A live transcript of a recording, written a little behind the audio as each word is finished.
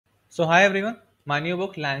So hi everyone, my new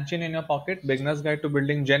book LangChain in Your Pocket, Beginner's Guide to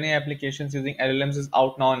Building GenAI Applications Using LLMs is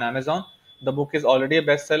out now on Amazon. The book is already a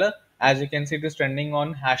bestseller. As you can see, it is trending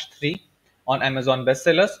on #3 on Amazon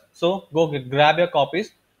bestsellers. So go grab your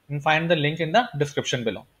copies and find the link in the description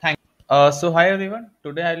below. Thank you. So hi everyone,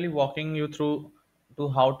 today I'll be walking you through to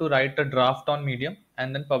how to write a draft on Medium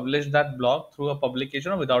and then publish that blog through a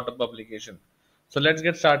publication or without a publication. So let's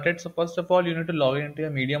get started. So first of all, you need to log in into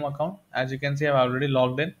your Medium account. As you can see, I've already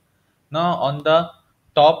logged in. Now on the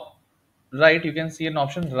top right, you can see an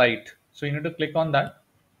option write. So you need to click on that.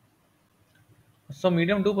 So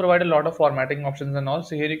Medium do provide a lot of formatting options and all.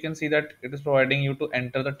 So here you can see that it is providing you to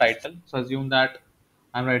enter the title. So assume that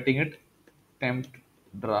I'm writing it temp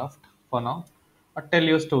draft for now. Or tell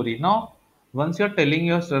your story. Now once you're telling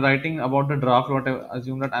your writing about the draft, whatever,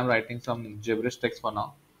 assume that I'm writing some gibberish text for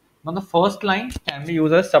now. Now the first line can be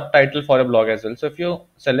used as subtitle for a blog as well. So if you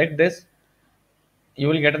select this, you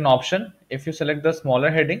will get an option. If you select the smaller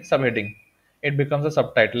heading, subheading, it becomes a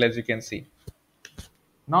subtitle, as you can see.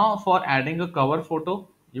 Now for adding a cover photo,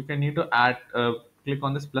 you can need to add click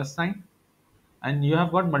on this plus sign, and you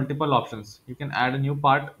have got multiple options. You can add a new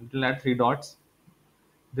part. It will add three dots.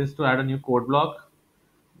 This to add a new code block,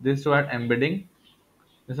 this to add embedding,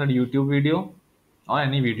 this add YouTube video or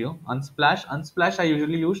any video. Unsplash I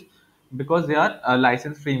usually use because they are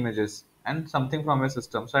license free images and something from your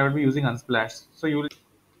system, so I would be using Unsplash. So you will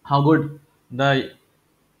how good the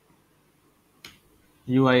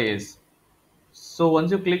UI is. So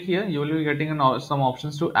once you click here, you will be getting some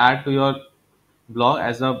options to add to your blog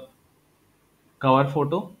as a cover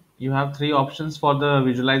photo. You have three options for the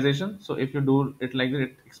visualization. So if you do it like this,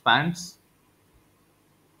 it expands.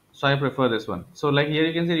 So I prefer this one. So like here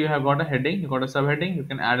you can see you have got a heading, you got a subheading, you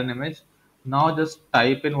can add an image. Now just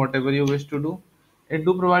type in whatever you wish to do. It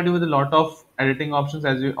do provide you with a lot of editing options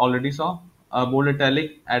as you already saw. Bold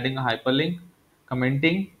italic, adding a hyperlink,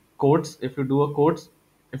 commenting, quotes. If you do a quotes,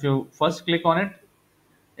 if you first click on it,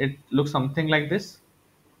 it looks something like this,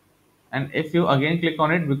 and if you again click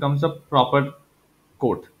on it, becomes a proper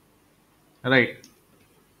quote, right?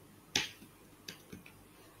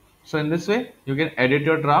 So in this way you can edit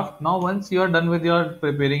your draft. Now once you are done with your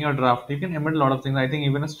preparing your draft, you can embed a lot of things. I think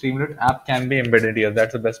even a Streamlit app can be embedded here.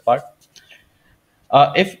 That's the best part.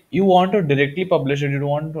 If you want to directly publish it, you don't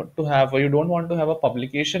want to have, or you don't want to have a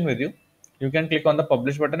publication with you, you can click on the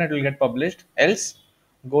publish button. It will get published. Else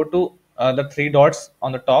go to the three dots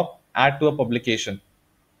on the top, add to a publication.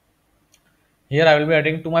 Here I will be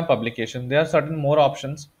adding to my publication. There are certain more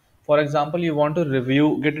options. For example, you want to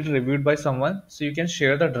get it reviewed by someone, so you can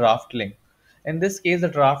share the draft link. In this case, the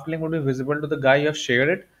draft link would be visible to the guy you have shared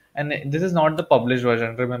it, and this is not the published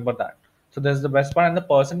version. Remember that. So that's the best part, and the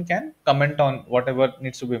person can comment on whatever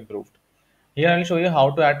needs to be improved. Here I will show you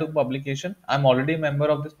how to add to publication. I'm already a member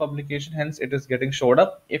of this publication, hence it is getting showed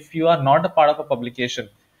up. If you are not a part of a publication,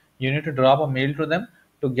 you need to drop a mail to them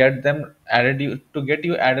to get them added you to get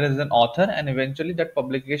you added as an author, and eventually that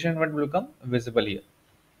publication will become visible here.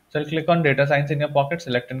 So I'll click on data science in your pocket,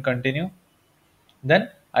 select and continue. Then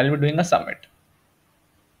I'll be doing a submit.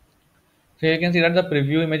 So you can see that the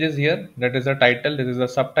preview image is here. That is the title, this is the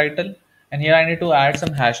subtitle, and here I need to add some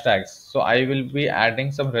hashtags. So I will be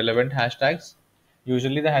adding some relevant hashtags.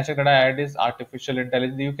 Usually the hashtag that I add is artificial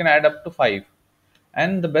intelligence. You can add up to 5.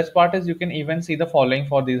 And the best part is you can even see the following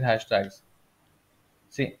for these hashtags.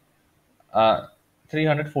 See,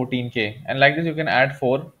 314K, and like this you can add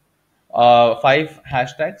 5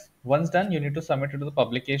 hashtags. Once done, you need to submit it to the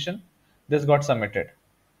publication. This got submitted.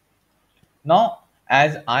 Now,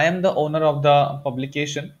 as I am the owner of the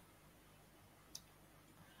publication,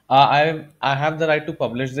 I have the right to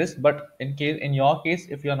publish this. But in your case,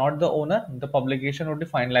 if you are not the owner, the publication would be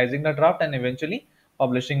finalizing the draft and eventually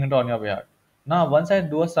publishing it on your behalf. Now once I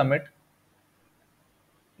do a submit,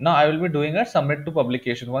 now I will be doing a submit to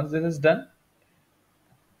publication. Once this is done,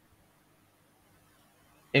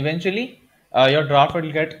 eventually your draft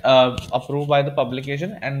will get approved by the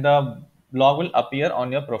publication, and the blog will appear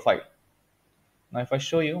on your profile. Now if I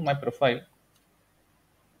show you my profile,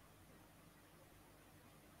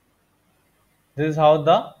 this is how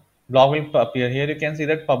the blog will appear. Here you can see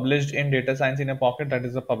that published in data science in a pocket, that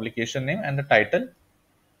is the publication name and the title.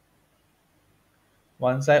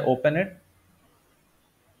 Once I open it,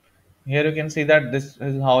 here you can see that this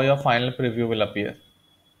is how your final preview will appear.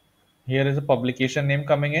 Here is a publication name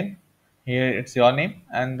coming in. Here it's your name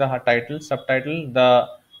and the title, subtitle, the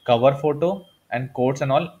cover photo, and quotes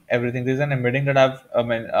and all everything. This is an embedding that I've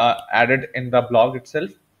added in the blog itself.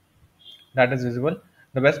 That is visible.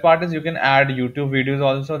 The best part is you can add YouTube videos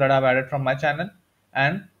also that I've added from my channel,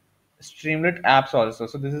 and Streamlit apps also.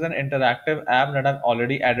 So this is an interactive app that I've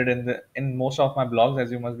already added in most of my blogs,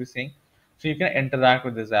 as you must be seeing. So you can interact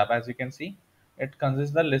with this app. As you can see, it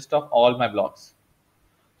consists the list of all my blogs.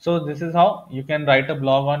 So this is how you can write a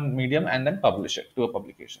blog on Medium and then publish it to a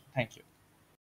publication. Thank you.